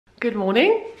Good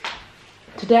morning.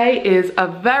 Today is a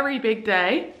very big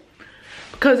day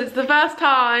because it's the first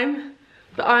time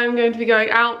that I'm going to be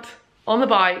going out on the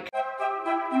bike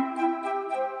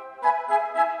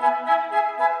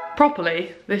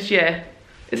properly this year,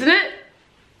 isn't it?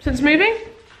 Since moving?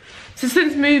 So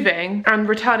since moving and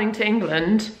returning to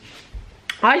England,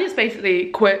 I just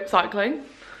basically quit cycling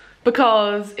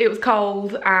because it was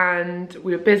cold and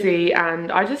we were busy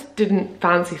and I just didn't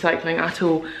fancy cycling at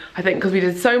all. I think because we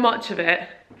did so much of it,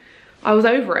 I was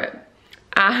over it.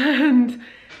 And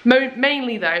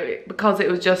mainly though, because it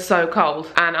was just so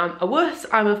cold. And I'm a wuss,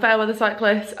 I'm a fair weather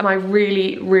cyclist, and I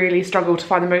really struggle to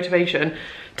find the motivation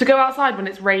to go outside when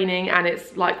it's raining and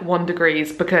it's like 1 degree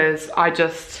because I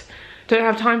just don't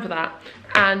have time for that.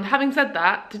 And having said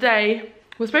that, today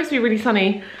was supposed to be really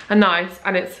sunny and nice,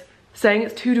 and it's saying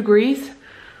it's 2 degrees,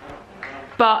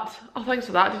 but oh, thanks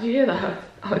for that. Did you hear that?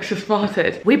 Alex just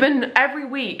farted. Every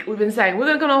week we've been saying we're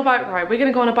gonna go on a bike ride, we're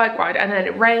gonna go on a bike ride, and then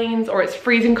it rains or it's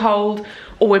freezing cold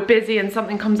or we're busy and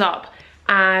something comes up.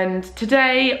 And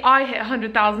today I hit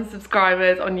 100,000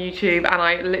 subscribers on YouTube and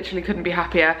I literally couldn't be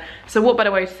happier. So what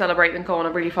better way to celebrate than go on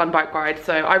a really fun bike ride?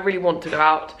 So I really want to go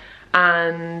out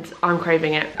and I'm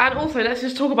craving it. And also, let's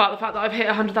just talk about the fact that I've hit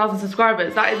 100,000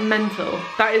 subscribers. That is mental.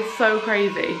 That is so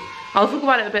crazy. I'll talk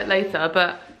about it a bit later,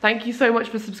 but thank you so much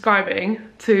for subscribing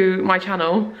to my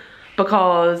channel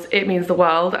because it means the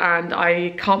world, and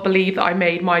I can't believe that I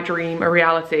made my dream a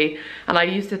reality. And I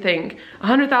used to think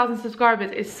 100,000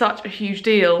 subscribers is such a huge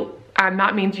deal, and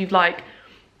that means you've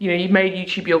you've made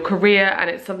YouTube your career and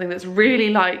it's something that's really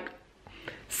like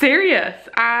serious.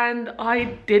 And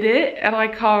I did it and I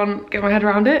can't get my head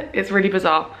around it. It's really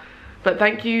bizarre. But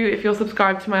thank you if you're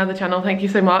subscribed to my other channel. Thank you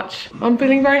so much. I'm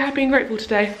feeling very happy and grateful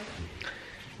today.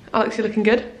 Alex, you're looking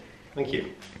good. Thank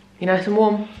you. You nice and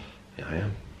warm? Yeah, I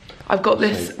am. I've got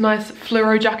this nice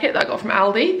fluoro jacket that I got from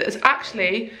Aldi that's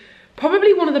actually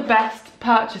probably one of the best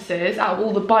purchases out of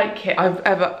all the bike kit I've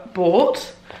ever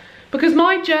bought. Because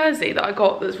my jersey that I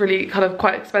got that's really kind of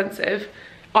quite expensive,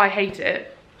 I hate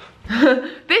it.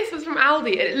 This was from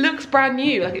Aldi and it looks brand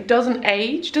new. Like, it doesn't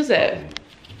age, does it?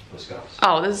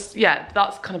 Oh, that's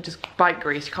kind of just bike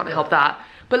grease, you can't help that.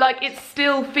 But like, it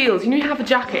still feels, you have a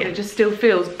jacket and it just still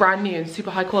feels brand new and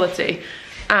super high quality.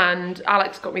 And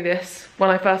Alex got me this when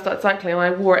I first started cycling and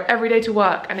I wore it every day to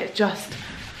work and it's just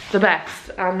the best.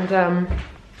 And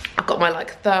I've got my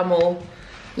like thermal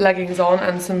leggings on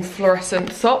and some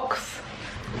fluorescent socks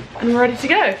and we're ready to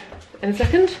go in a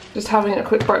second. Just having a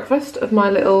quick breakfast of my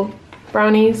little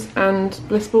brownies and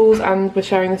bliss balls, and we're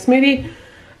sharing the smoothie.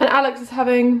 And Alex is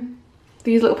having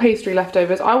these little pastry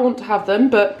leftovers. I want to have them,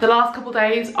 but the last couple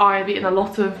days I've eaten a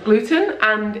lot of gluten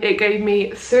and it gave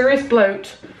me serious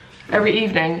bloat every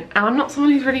evening. And I'm not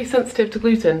someone who's really sensitive to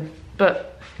gluten,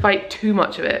 but if I eat too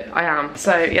much of it, I am.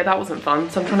 So yeah, that wasn't fun.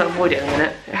 So I'm trying to avoid it in a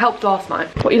minute. It helped last night.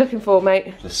 What are you looking for,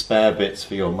 mate? The spare bits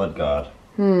for your mudguard.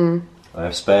 I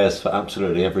have spares for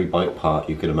absolutely every bike part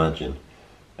you could imagine,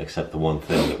 except the one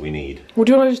thing that we need. Well,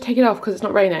 do you want to just take it off because it's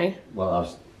not raining?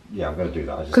 Well, yeah, I'm going to do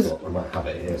that. I just thought I might have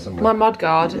it here somewhere. My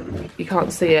mudguard, you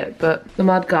can't see it, but the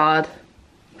mudguard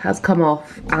has come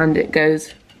off and it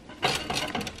goes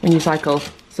when you cycle.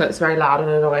 So it's very loud and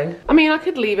annoying. I mean, I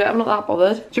could leave it, I'm not that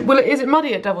bothered. Well, is it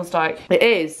muddy at Devil's Dyke? It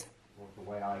is. Well, the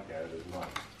way I go is not.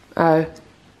 Oh.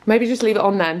 Maybe just leave it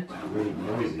on then. It's really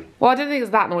noisy. Well, I don't think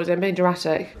it's that noisy, I'm being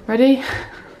dramatic. Ready?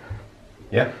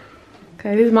 Yeah.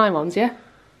 Okay, these are my ones, yeah?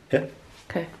 Yeah.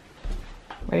 Okay.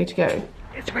 Ready to go.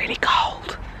 It's really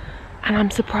cold. And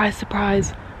I'm surprise,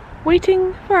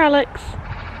 waiting for Alex.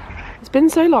 It's been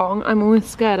so long, I'm almost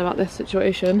scared about this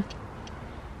situation.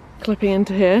 Clipping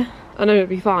into here. I know it'll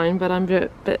be fine, but I'm a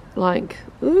bit like,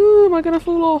 ooh, am I gonna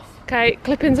fall off? Okay,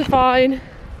 clip-ins are fine.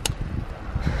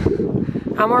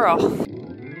 And we're off.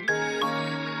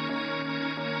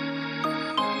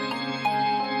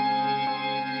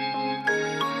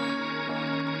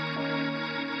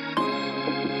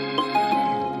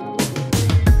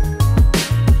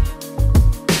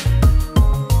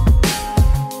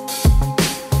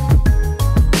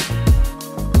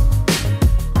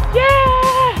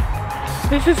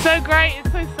 This is so great,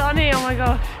 it's so sunny, oh my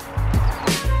gosh.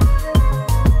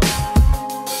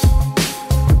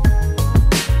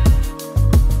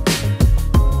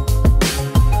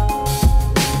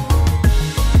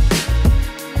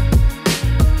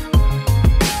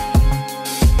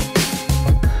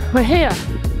 We're here.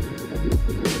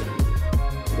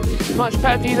 Much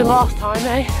better view than last time,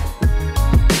 eh?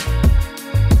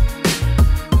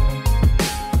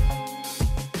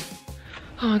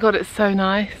 Oh my god, it's so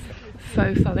nice.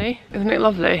 So sunny. Isn't it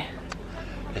lovely?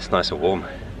 It's nice and warm.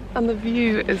 And the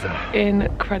view is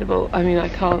incredible. I mean, I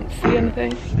can't see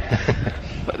anything,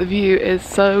 but the view is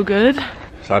so good.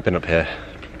 So I've been up here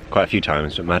quite a few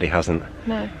times, but Maddie hasn't.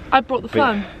 No, I brought the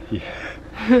fun. You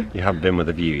haven't been with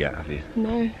the view yet, have you?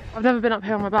 No, I've never been up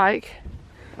here on my bike.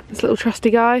 This little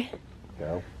trusty guy.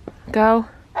 Girl.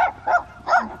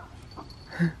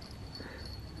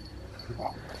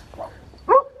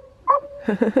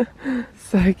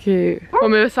 So cute.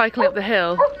 When we were cycling up the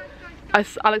hill,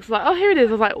 Alex was like, oh, here it is.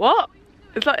 I was like, what?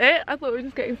 Is that it? I thought we were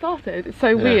just getting started. It's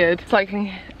so weird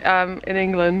cycling in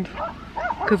England,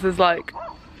 because there's like,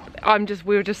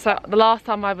 the last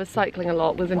time I was cycling a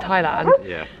lot was in Thailand,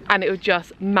 and it was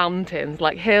just mountains,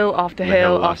 like hill after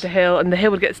hill after hill, and the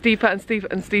hill would get steeper and steeper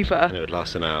and steeper. And it would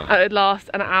last an hour. And it would last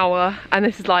an hour, and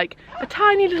this is like a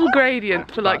tiny little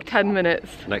gradient for like 10 minutes.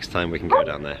 Next time we can go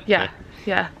down there. Yeah, okay?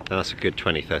 yeah. And that's a good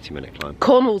 20-30 minute climb.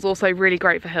 Cornwall's also really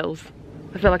great for hills.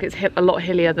 I feel like it's a lot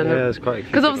hillier than it's quite.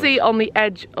 Because obviously on the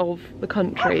edge of the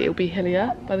country it'll be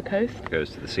hillier by the coast. It goes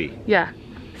to the sea. Yeah.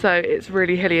 So it's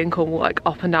really hilly in Cornwall, like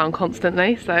up and down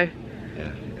constantly, so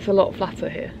it's a lot flatter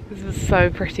here. This is so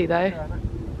pretty though.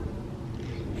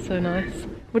 So nice.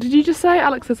 What did you just say?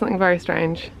 Alex said something very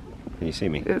strange. Can you see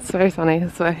me? It's very sunny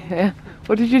this way, yeah.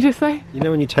 What did you just say? You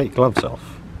know when you take gloves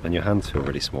off and your hands feel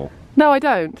really small? No, I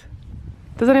don't.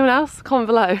 Does anyone else? Comment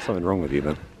below. Something wrong with you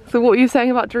then. So what were you saying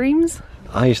about dreams?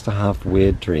 I used to have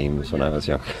weird dreams when I was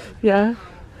young. Yeah.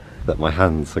 That my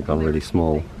hands had gone really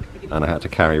small and I had to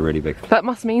carry really big. That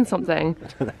must mean something.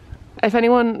 If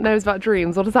anyone knows about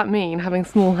dreams, what does that mean, having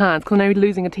small hands? Because I know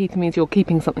losing a teeth means you're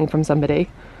keeping something from somebody,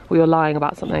 or you're lying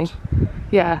about something.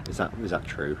 Yeah. Is that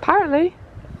true? Apparently.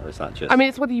 Or is that just... I mean,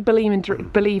 it's whether you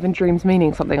believe in dreams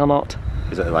meaning something or not.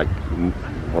 Is it like, you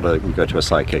go to a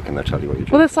psychic and they'll tell you what you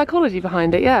dream? Well, there's psychology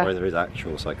behind it, yeah. Or there is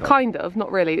actual psychology? Kind of,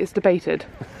 not really, it's debated.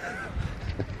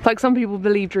 Like some people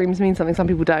believe dreams mean something, some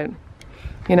people don't.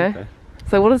 You know? Okay.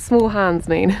 So what does small hands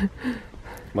mean?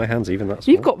 My hands even that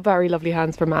small? You've got very lovely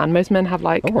hands for a man. Most men have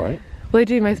like... Oh, right. Well, they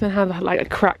do. Most men have like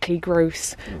crackly,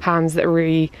 gross hands that are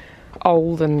really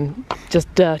old and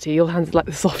just dirty. Your hands are like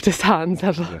the softest hands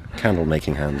ever. Yeah. Candle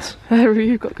making hands.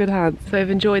 You've got good hands. So I've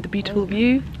enjoyed the beautiful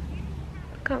view.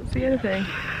 Can't see anything.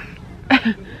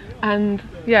 And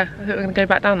yeah, I think we're going to go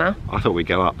back down now. I thought we'd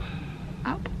go up.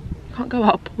 Up? Can't go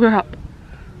up. We're up.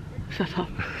 Shut up.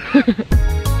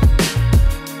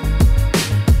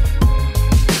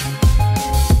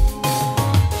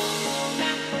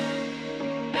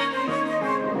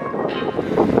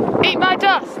 Eat my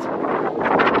dust!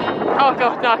 Oh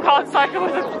god, no, I can't cycle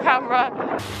with this camera.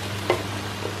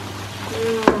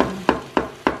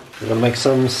 We're gonna make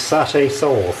some satay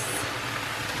sauce.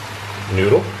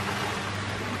 Noodle.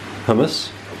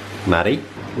 Hummus. Maddie.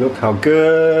 Look how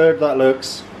good that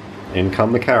looks. In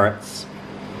come the carrots.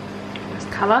 Nice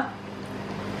colour.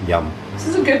 Yum. This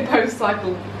is a good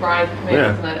post-cycle ride for me,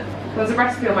 isn't it? There's a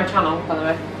recipe on my channel, by the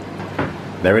way.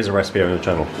 There is a recipe on your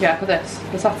channel. Yeah, for this,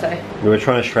 the satay. We were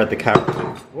trying to shred the carrot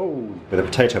with a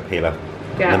potato peeler.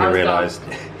 Yeah, and then we realised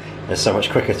it's so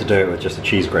much quicker to do it with just a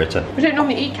cheese grater. We don't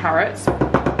normally eat carrots.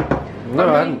 No,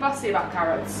 I'm really fussy about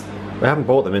carrots. We haven't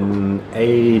bought them in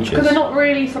ages. Because they're not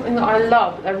really something that I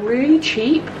love. They're really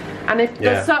cheap. And if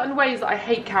there's certain ways that I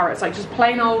hate carrots, like just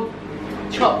plain old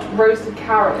chopped roasted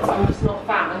carrots, I'm just not a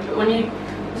fan. But when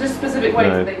there's just specific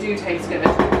ways that they do taste good.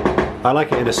 I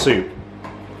like it in a soup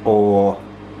or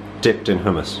dipped in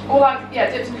hummus. Or like,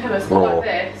 dipped in hummus, or like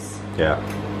this. Yeah.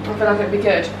 I feel like it'd be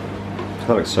good. That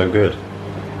looks so good.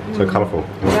 So colourful.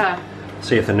 Yeah.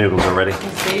 See if the noodles are ready.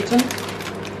 Let's eat them.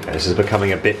 Okay, this is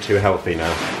becoming a bit too healthy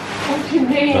now. What do you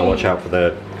mean? Now watch out for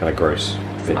the kind of gross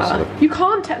bits. You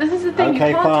can't this is the thing, okay,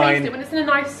 you can't fine. taste it when it's in a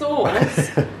nice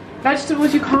sauce.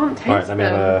 Vegetables, you can't taste Right, let me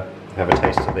have a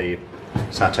taste of the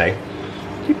satay.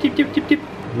 Dip, dip, dip, dip, dip.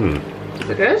 Is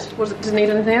it good? Does it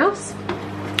need anything else?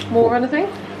 More or anything?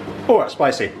 Oh, that's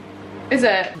spicy. Is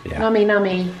it? Yeah. Nummy,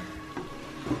 nummy.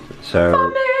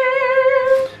 So...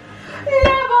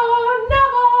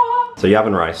 Never. So you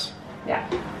having rice? Yeah.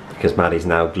 Because Maddie's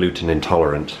now gluten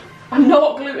intolerant. I'm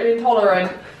not gluten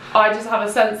intolerant. I just have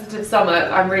a sensitive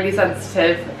stomach. I'm really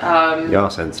sensitive. You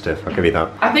are sensitive, I'll give you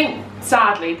that. I think,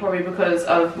 sadly, probably because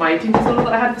of my eating disorder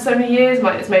that I had for so many years,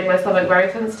 it's made my stomach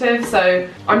very sensitive. So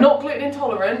I'm not gluten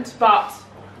intolerant, but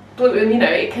gluten, you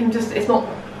know, it can just, it's not,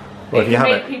 well, it can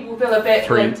make people feel a bit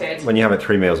bloated. When you have it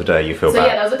 3 meals a day, you feel bad. So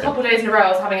yeah, there was a couple of days in a row I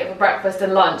was having it for breakfast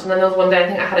and lunch, and then there was one day I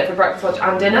think I had it for breakfast, lunch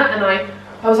and dinner, and I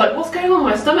was like, what's going on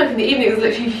with my stomach in the evening? It was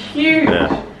literally huge.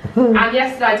 Yeah. And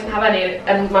yesterday I didn't have any,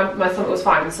 and my stomach was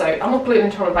fine. So I'm not gluten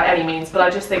intolerant by any means, but I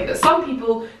just think that some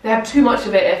people, they have too much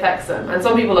of it, it affects them, and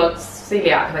some people are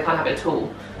celiac and they can't have it at all.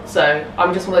 So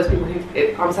I'm just one of those people who,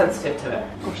 I'm sensitive to it.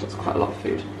 Gosh, that's quite a lot of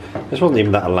food. This wasn't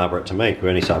even that elaborate to make. We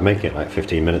only started making it like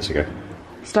 15 minutes ago.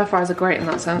 Stir fries are great in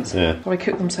that sense. Yeah. Why we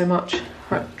cook them so much.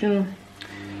 Right, do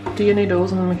your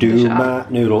noodles and then we can do dish it my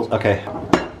out. noodles. Okay.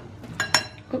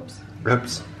 Oops.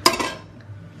 Oops. Oh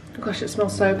gosh, it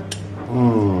smells so...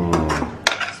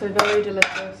 So very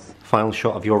delicious. Final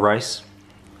shot of your rice.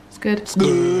 It's good.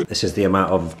 This is the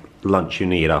amount of lunch you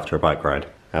need after a bike ride.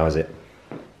 How is it?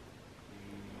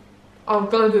 I'm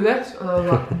gonna do this and I'm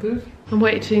like, I'm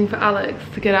waiting for Alex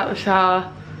to get out of the shower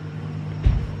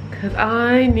because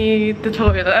I need the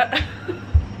toilet.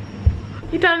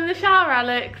 You done in the shower,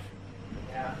 Alex?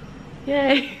 Yeah.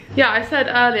 Yay. Yeah, I said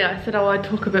earlier, oh, I'd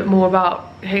talk a bit more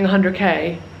about hitting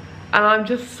 100k, and I'm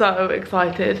just so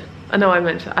excited. I know I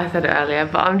said it earlier,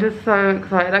 but I'm just so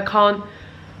excited. I can't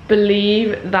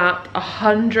believe that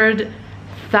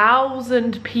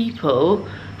 100,000 people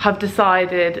have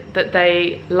decided that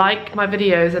they like my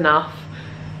videos enough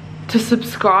to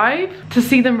subscribe, to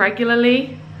see them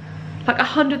regularly. Like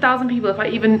 100,000 people, if I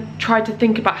even tried to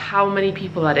think about how many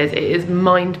people that is, it is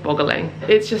mind-boggling.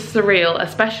 It's just surreal,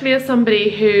 especially as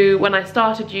somebody who, when I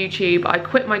started YouTube, I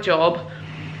quit my job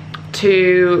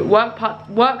to work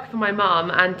for my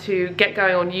mum and to get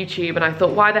going on YouTube, and I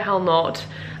thought, why the hell not?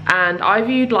 And I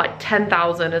viewed like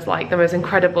 10,000 as like the most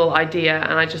incredible idea,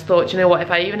 and I just thought, you know what,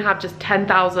 if I even have just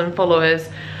 10,000 followers,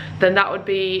 then that would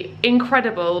be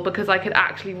incredible, because I could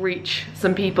actually reach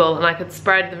some people and I could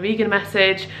spread the vegan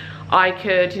message. I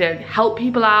could, you know, help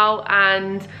people out,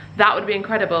 and that would be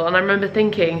incredible. And I remember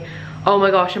thinking, oh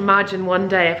my gosh, imagine one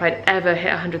day if I'd ever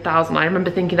hit 100,000. I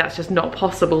remember thinking that's just not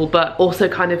possible, but also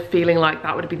kind of feeling like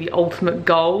that would be the ultimate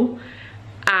goal,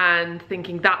 and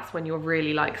thinking that's when you're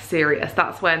really like serious.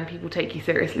 That's when people take you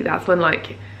seriously. That's when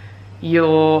like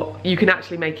you can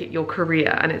actually make it your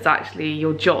career and it's actually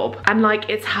your job. And like,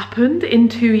 it's happened in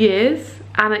 2 years.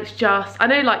 And it's just, I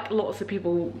know like lots of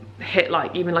people hit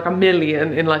like even like 1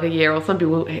 million in like a year, or some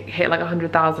people hit like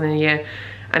 100,000 in a year,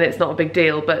 and it's not a big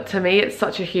deal. But to me, it's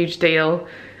such a huge deal,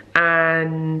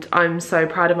 and I'm so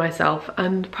proud of myself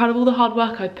and proud of all the hard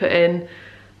work I've put in,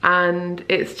 and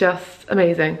it's just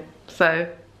amazing. So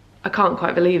I can't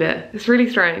quite believe it. It's really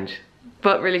strange,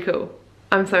 but really cool.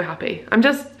 I'm so happy. I'm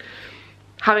just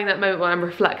having that moment where I'm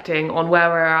reflecting on where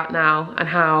we're at now and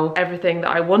how everything that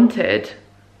I wanted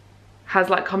has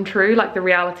like come true. Like the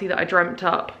reality that I dreamt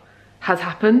up has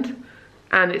happened,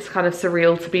 and it's kind of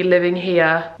surreal to be living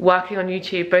here, working on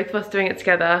YouTube, both of us doing it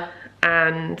together,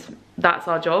 and that's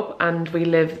our job and we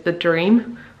live the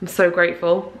dream. I'm so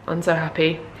grateful and so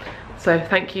happy. So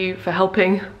thank you for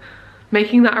helping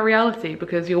making that a reality,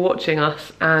 because you're watching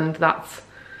us and that's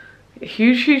a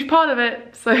huge part of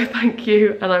it. So thank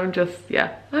you. And I'm just,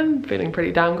 yeah, I'm feeling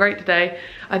pretty damn great today.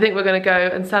 I think we're gonna go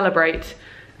and celebrate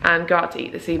and go out to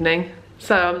eat this evening.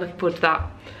 So I'm looking forward to that.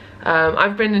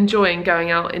 I've been enjoying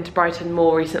going out into Brighton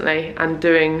more recently and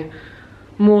doing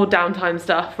more downtime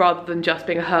stuff rather than just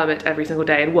being a hermit every single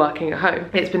day and working at home.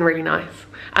 It's been really nice.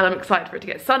 And I'm excited for it to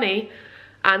get sunny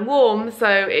and warm, so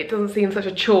it doesn't seem such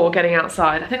a chore getting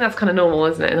outside. I think that's kind of normal,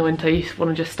 isn't it? In the winter, you just want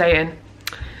to just stay in.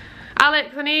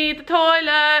 Alex, I need the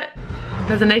toilet.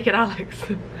 There's a naked Alex.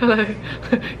 Hello.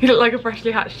 You look like a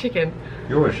freshly hatched chicken.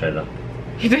 You always say that.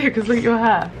 You do, because look at your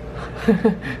hair.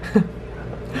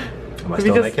 Am I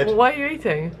still naked? What are you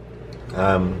eating?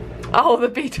 Oh, the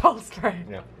beetle spray.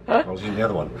 Yeah. I was using the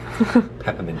other one.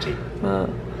 Pepperminty.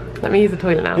 Let me use the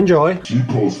toilet now. Enjoy. She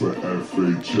goes for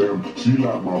FHM. She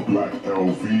like my black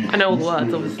LV. I know all the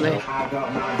words, obviously.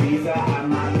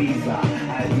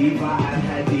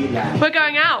 We're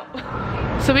going out.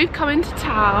 So we've come into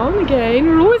town again.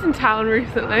 We're always in town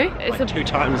recently. It's like 2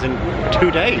 times in 2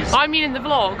 days. I mean in the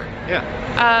vlog. Yeah.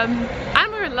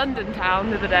 And we're in London town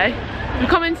the other day. We've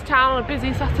come into town on a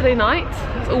busy Saturday night.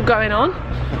 It's all going on.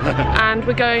 And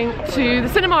we're going to the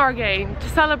cinema again to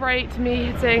celebrate me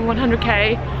hitting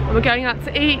 100k. And we're going out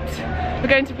to eat. We're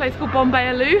going to a place called Bombay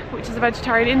Aloo, which is a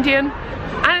vegetarian Indian.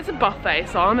 And it's a buffet,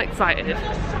 so I'm excited.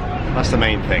 That's the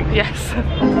main thing. Yes.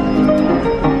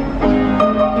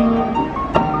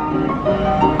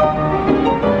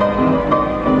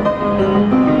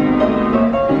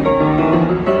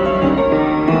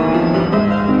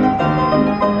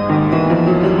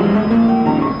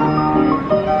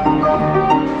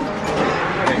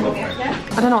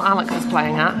 I don't know what Alex is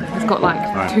playing at. He's got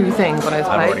like 2 things on his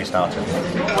plate. I've already started.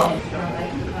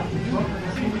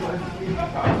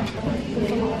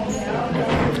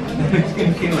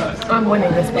 I'm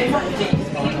winning this one.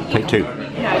 Take 2.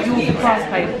 Yeah, your class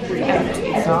plate is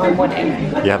empty, so I'm winning.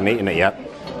 You haven't eaten it yet?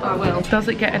 I will. Does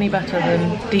it get any better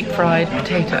than deep fried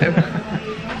potato?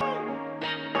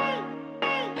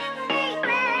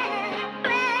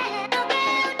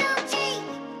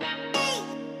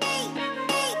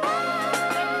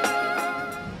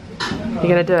 You're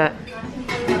gonna do it?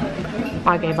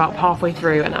 I gave up halfway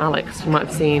through, and Alex, you might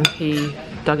have seen, he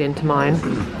dug into mine.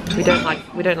 We don't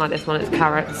like this one. It's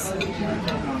carrots,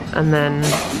 and then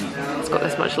it's got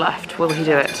this much left. Will he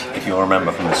do it? If you'll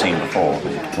remember from the scene before,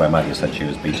 where Maddie said she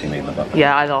was beating me in the butt.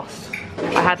 Yeah, I lost.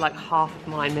 I had like half of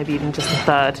mine, maybe even just a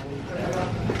third.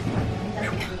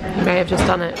 You may have just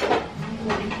done it.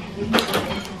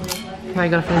 Now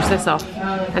you gotta finish this off,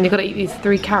 and you gotta eat these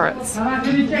 3 carrots.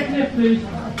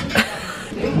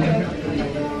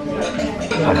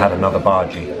 I had another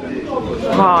bargee.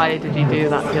 Why did you do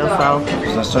that to yourself?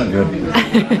 Because they're so good.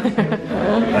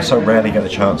 I so rarely get the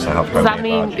chance to have homemade Does that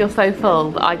mean bargee. you're so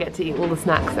full that I get to eat all the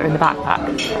snacks that are in the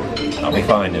backpack? I'll be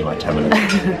fine in like 10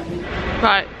 minutes.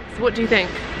 Right, so what do you think?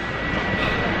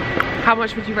 How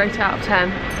much would you rate it out of 10?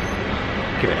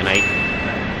 Give it an 8.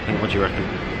 I think, what do you reckon?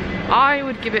 I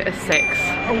would give it a 6.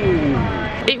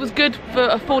 Ooh. It was good for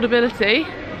affordability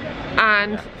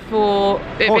and for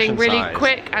it Portion being really size.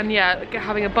 quick, and yeah,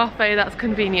 having a buffet that's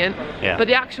convenient. Yeah. But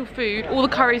the actual food, all the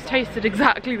curries tasted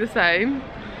exactly the same.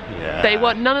 Yeah. They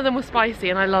were, none of them were spicy,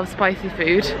 and I love spicy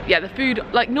food. Yeah, the food,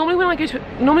 like normally when you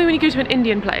go to an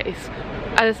Indian place,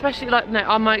 and especially like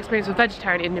on my experience with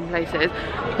vegetarian Indian places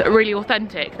that are really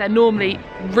authentic, they're normally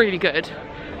really good.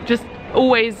 Just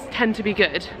always tend to be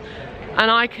good. And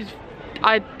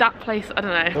that place, I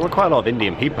don't know. There were quite a lot of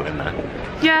Indian people in there.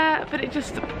 Yeah, but it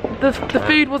just, the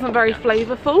food wasn't very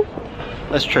flavourful.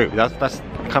 That's true. That's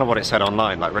kind of what it said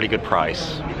online. Like really good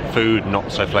price, food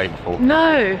not so flavourful.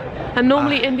 No, and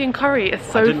normally Indian curry is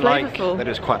so I didn't like flavourful. that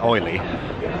it was quite oily,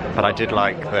 but I did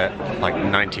like that like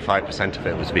 95% of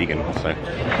it was vegan. So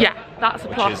Yeah, that's a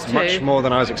which plus is too. much more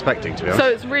than I was expecting, to be honest. So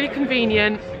it's really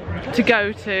convenient to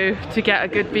go to get a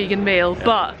good vegan meal,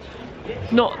 but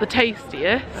not the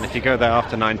tastiest. And if you go there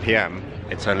after 9 PM,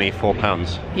 it's only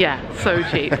 £4. Yeah, so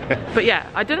cheap. But yeah,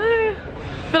 I don't know.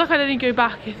 I feel like I'd only go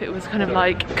back if it was kind of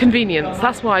like convenience.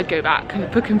 That's why I'd go back,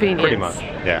 for convenience. Pretty much,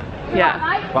 yeah.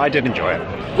 Yeah. But I did enjoy it.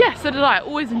 Yeah, so did I.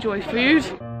 Always enjoy food.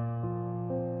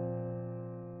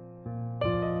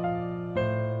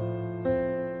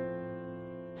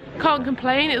 Can't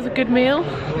complain, it was a good meal.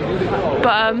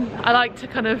 But I like to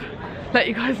kind of let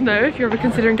you guys know if you're ever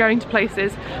considering going to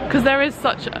places, because there is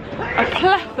such a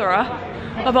plethora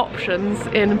of options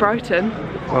in Brighton.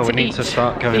 Well, we need to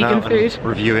start going out and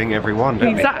reviewing every one,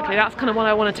 don't we? Exactly, that's kind of what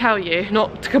I want to tell you.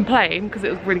 Not to complain, because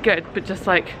it was really good, but just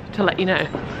like to let you know.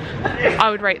 I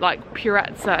would rate like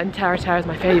Purezza and Terra Terra as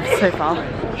my faves so far.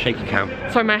 Shaky cam.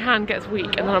 So my hand gets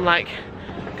weak and then I'm like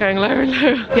going lower and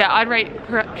lower. Yeah, I'd rate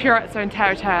Purezza and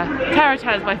Terra Terra. Terra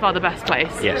Terra is by far the best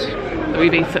place. Yes. That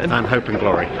we've eaten. And Hope and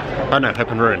Glory. Oh no, Hope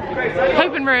and Ruin.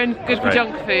 Hope and Ruin, good for Right.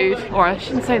 junk food. Or I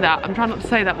shouldn't say that, I'm trying not to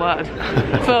say that word.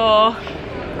 For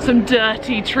some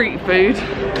dirty treat food.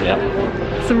 Yep.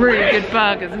 Some really good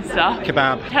burgers and stuff.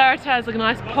 Kebab. Terra Terra is like a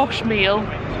nice posh meal.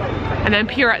 And then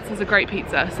Purezza is a great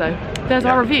pizza. So there's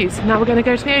our reviews. Now we're going to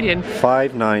go to the Odeon.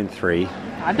 593.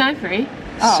 593?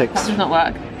 Oh, Six. that does not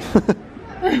work.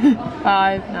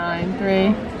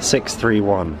 593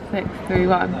 631.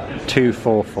 631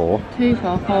 244.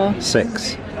 244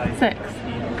 6. 6.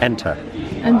 Enter.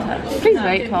 Enter. Please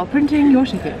wait while printing your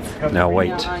tickets. Now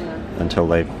wait until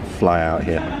they fly out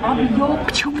here.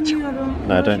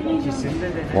 No, don't.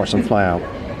 Watch them fly out.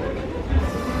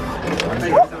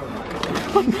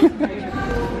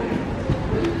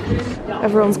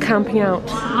 Everyone's camping out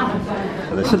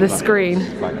for this screen.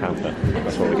 Black Panther.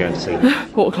 That's what we're going to see.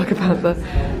 Walk like a panther.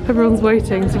 Everyone's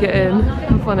waiting to get in.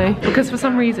 How funny. Because for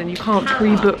some reason you can't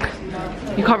pre-book.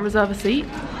 You can't reserve a seat.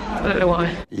 I don't know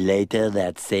why. Later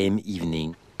that same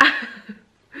evening.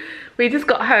 We just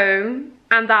got home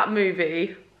and that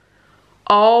movie,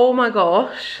 oh my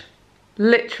gosh,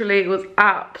 literally it was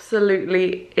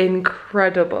absolutely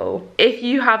incredible. If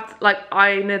you have, like,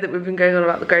 I know that we've been going on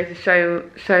about The Greatest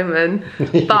Showman,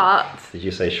 but... Did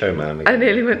you say showman again? I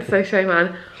nearly went to say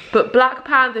Showman. But Black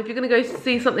Panther, if you're gonna go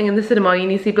see something in the cinema, you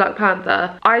need to see Black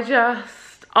Panther.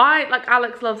 Like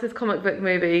Alex loves his comic book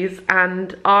movies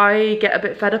and I get a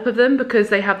bit fed up of them because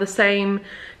they have the same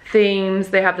themes,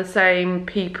 they have the same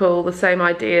people, the same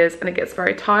ideas, and it gets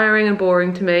very tiring and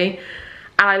boring to me.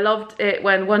 And I loved it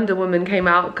when Wonder Woman came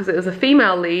out because it was a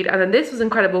female lead, and then this was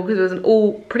incredible because it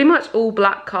was pretty much all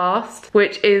black cast,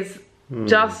 which is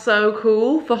just so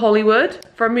cool for Hollywood.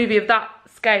 For a movie of that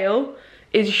scale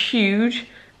is huge.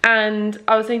 And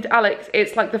I was saying to Alex,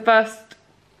 it's like the first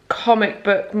comic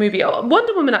book movie.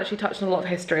 Wonder Woman actually touched on a lot of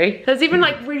history. There's even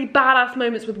like really badass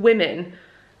moments with women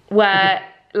where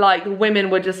like the women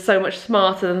were just so much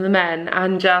smarter than the men,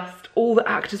 and just all the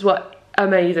actors were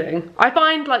amazing. I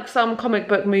find like some comic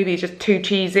book movies just too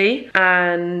cheesy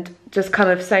and just kind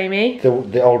of samey.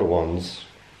 The older ones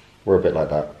were a bit like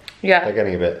that. Yeah. They're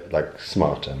getting a bit like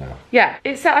smarter now. Yeah.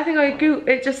 It said, I think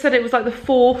it just said it was like the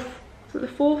fourth, was it the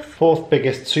fourth? Fourth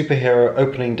biggest superhero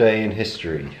opening day in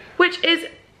history. Which is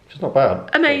It's not bad.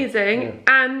 amazing, Yeah.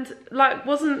 and like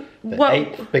wasn't The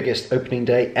 8th biggest opening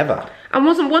day ever. and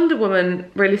wasn't Wonder Woman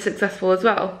really successful as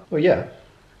well? Well, yeah.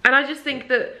 And I just think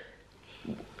that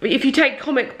if you take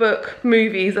comic book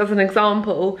movies as an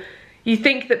example, you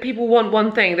think that people want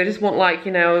one thing. They just want, like,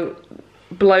 you know,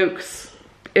 blokes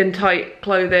in tight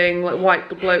clothing, like white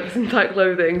blokes in tight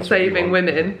clothing, That's what you saving want.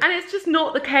 women. And it's just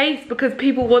not the case, because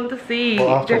people want to see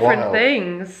after a different while-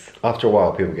 things. After a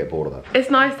while, people get bored of that. It's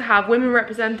nice to have women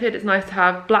represented, it's nice to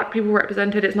have black people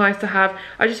represented, it's nice to have,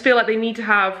 I just feel like they need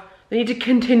to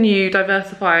continue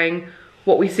diversifying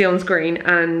what we see on screen,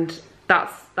 and that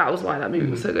was why that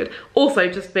movie was so good. Also,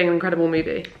 just being an incredible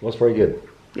movie. It was very good.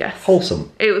 Yes.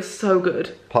 Wholesome. It was so good.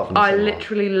 Apart from the I cinema.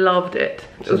 literally loved it.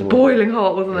 It was Cinema. boiling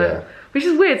hot, wasn't Yeah. it? Which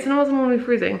is weird, cinema's normally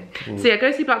freezing. So yeah,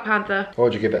 go see Black Panther. What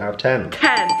would you give it out of 10?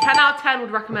 10 out of 10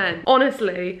 would recommend.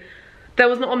 Honestly, there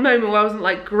was not a moment where I wasn't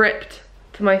like gripped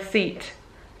to my seat.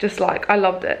 Just like, I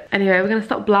loved it. Anyway, we're gonna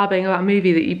stop blabbing about a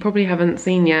movie that you probably haven't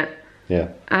seen yet, Yeah.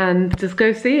 and just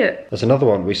go see it. There's another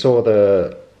one. We saw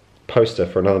the poster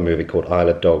for another movie called Isle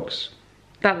of Dogs.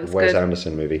 That looks Wes good.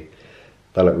 Anderson movie.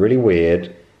 That looked really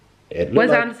weird. It Wes looked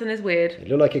like, Anderson is weird. It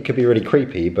looked like it could be really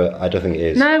creepy, but I don't think it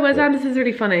is. No, Wes But- Anderson's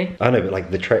really funny. I know, but like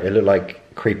it looked like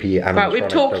creepy animatronic. Right, we've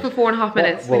talked for dogs. 4.5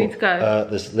 minutes. We need to go.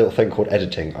 There's a little thing called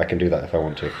editing. I can do that if I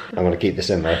want to. I'm going to keep this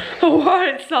in there.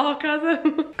 What?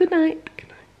 Sarcasm. Good night. Good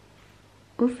night.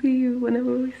 We'll see you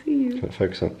whenever we see you. Can I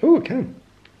focus on? Oh, it can.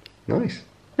 Nice.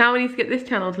 Now we need to get this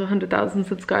channel to 100,000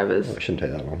 subscribers. Oh, it shouldn't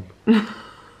take that long.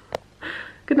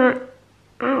 Good night.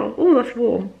 Ow. Oh, that's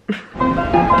warm.